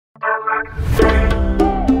Day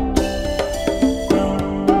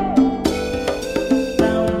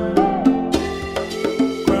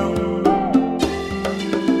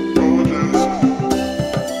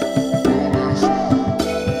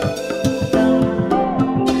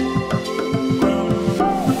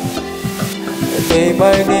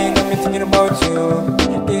by day, got me thinking about you.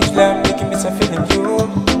 Each lamp making me so feeling you.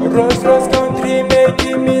 Rose country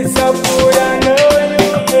making me so good. I know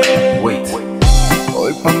you, yeah. Wait.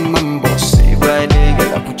 Oi, mambo. Day by day,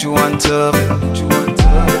 girl, I put you on top.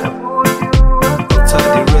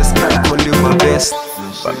 Outside the rest, I call you my best.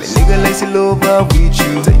 But me legalize the love with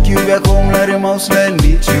you. Take you back home like a mouse like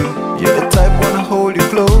need you. You're the type wanna hold you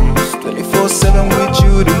close. 24/7 with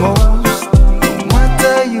you the most. No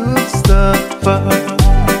matter you suffer.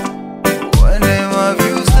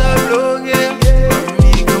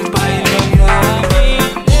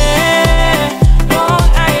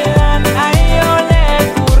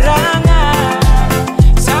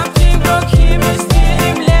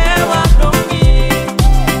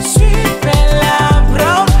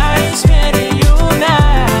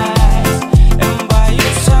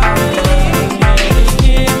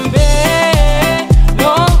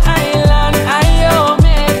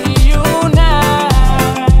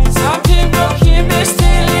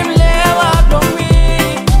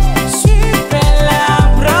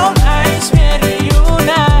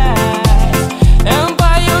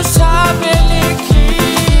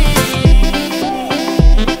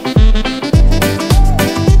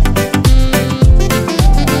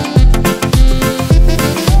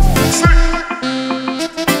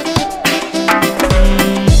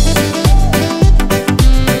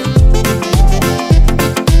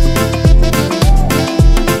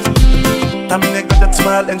 Tamina got that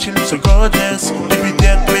smile and she looks so gorgeous. Keep it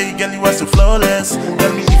that way, girl, you are so flawless.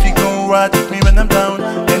 Tell me if you gon' ride with me when I'm down.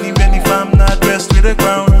 And even if I'm not dressed with the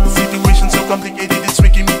ground. The situation so complicated, it's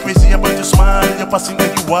making me crazy about your smile. You're passing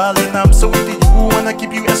like you wild and I'm so into you. And I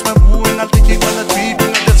keep you as my boo and I'll take you on a trip.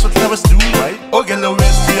 You know that's what lovers do, right? Oh, girl, the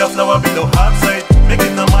waist to your flower below half side.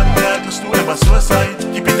 Making the man that goes to ever suicide.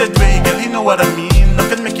 Keep it that way, girl, you know what I mean. No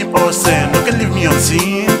can make him awesome, no can leave me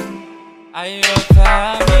unseen.